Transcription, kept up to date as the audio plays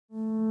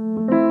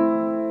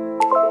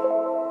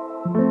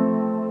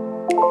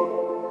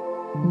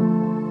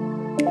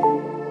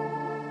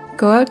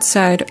Go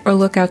outside or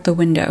look out the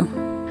window.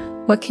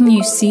 What can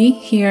you see,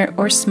 hear,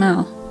 or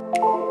smell?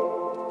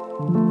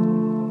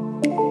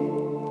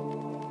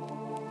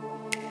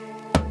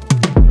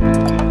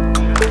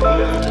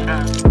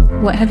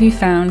 What have you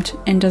found,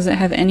 and does it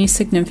have any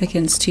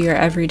significance to your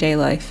everyday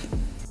life?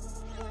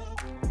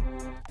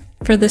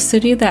 For the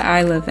city that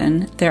I live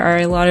in, there are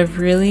a lot of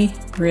really,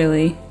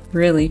 really,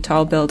 really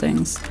tall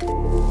buildings.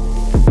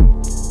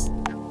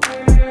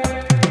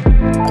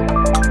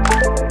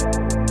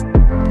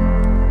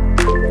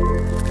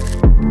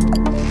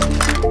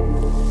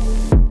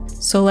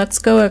 So let's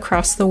go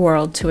across the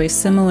world to a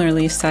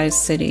similarly sized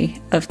city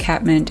of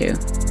Kathmandu.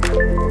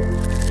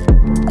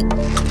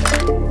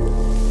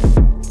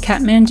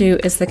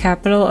 Kathmandu is the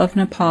capital of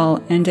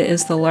Nepal, and it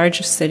is the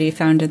largest city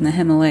found in the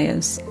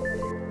Himalayas.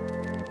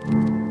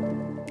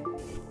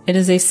 It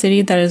is a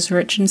city that is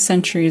rich in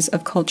centuries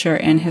of culture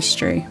and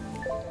history.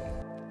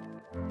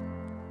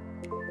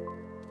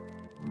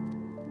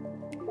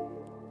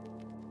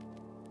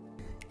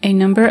 A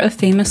number of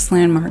famous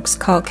landmarks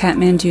call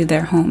Kathmandu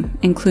their home,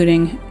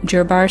 including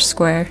Durbar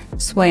Square,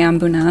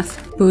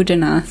 Swayambhunath,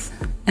 Buddhanath,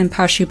 and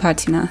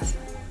Pashupatinath.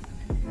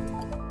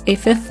 A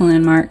fifth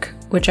landmark,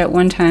 which at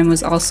one time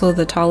was also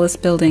the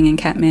tallest building in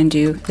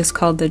Kathmandu, is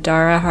called the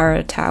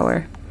Dharahara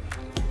Tower.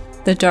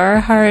 The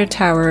Dharahara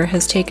Tower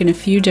has taken a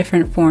few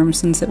different forms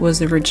since it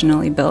was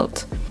originally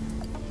built.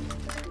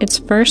 Its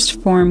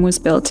first form was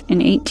built in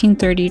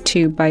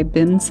 1832 by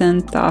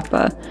Bhimsen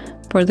Thapa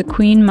for the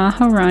Queen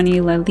Maharani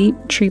Lalit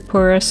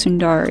Tripura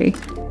Sundari.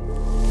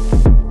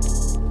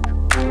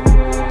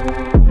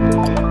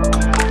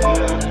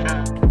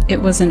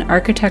 It was an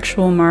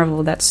architectural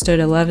marvel that stood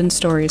 11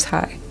 stories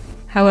high.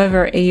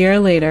 However, a year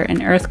later,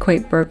 an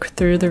earthquake broke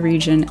through the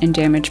region and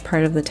damaged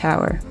part of the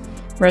tower.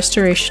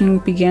 Restoration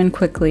began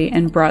quickly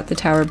and brought the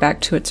tower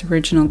back to its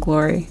original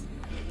glory.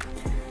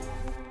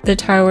 The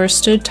tower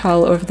stood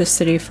tall over the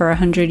city for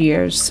 100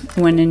 years,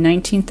 when in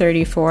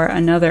 1934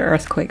 another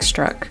earthquake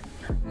struck.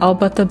 All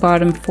but the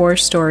bottom 4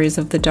 stories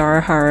of the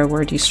Dharahara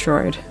were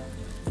destroyed.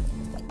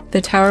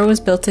 The tower was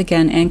built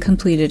again and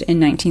completed in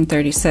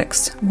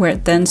 1936, where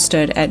it then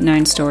stood at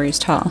 9 stories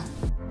tall.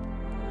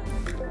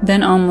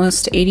 Then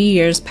almost 80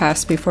 years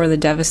passed before the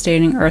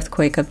devastating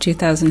earthquake of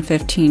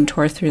 2015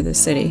 tore through the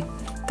city.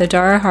 The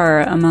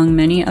Dharahara, among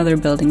many other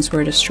buildings,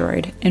 were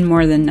destroyed, and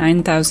more than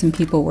 9,000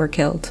 people were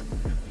killed.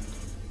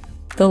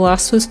 The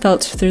loss was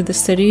felt through the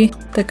city,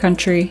 the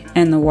country,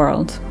 and the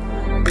world.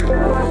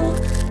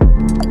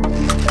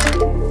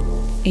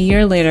 A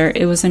year later,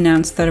 it was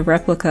announced that a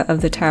replica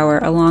of the tower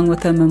along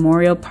with a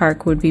memorial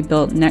park would be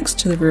built next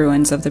to the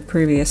ruins of the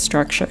previous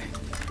structure.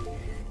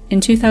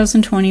 In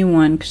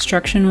 2021,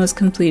 construction was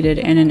completed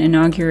and an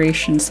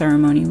inauguration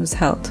ceremony was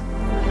held.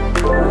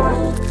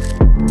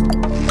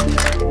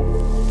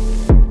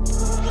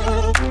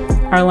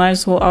 Our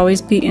lives will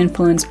always be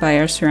influenced by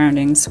our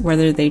surroundings,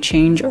 whether they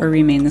change or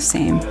remain the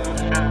same.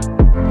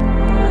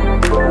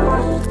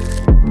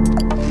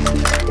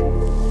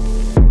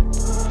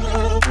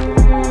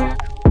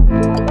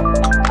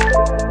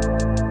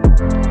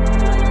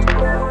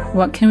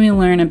 What can we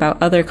learn about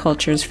other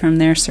cultures from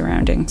their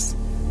surroundings?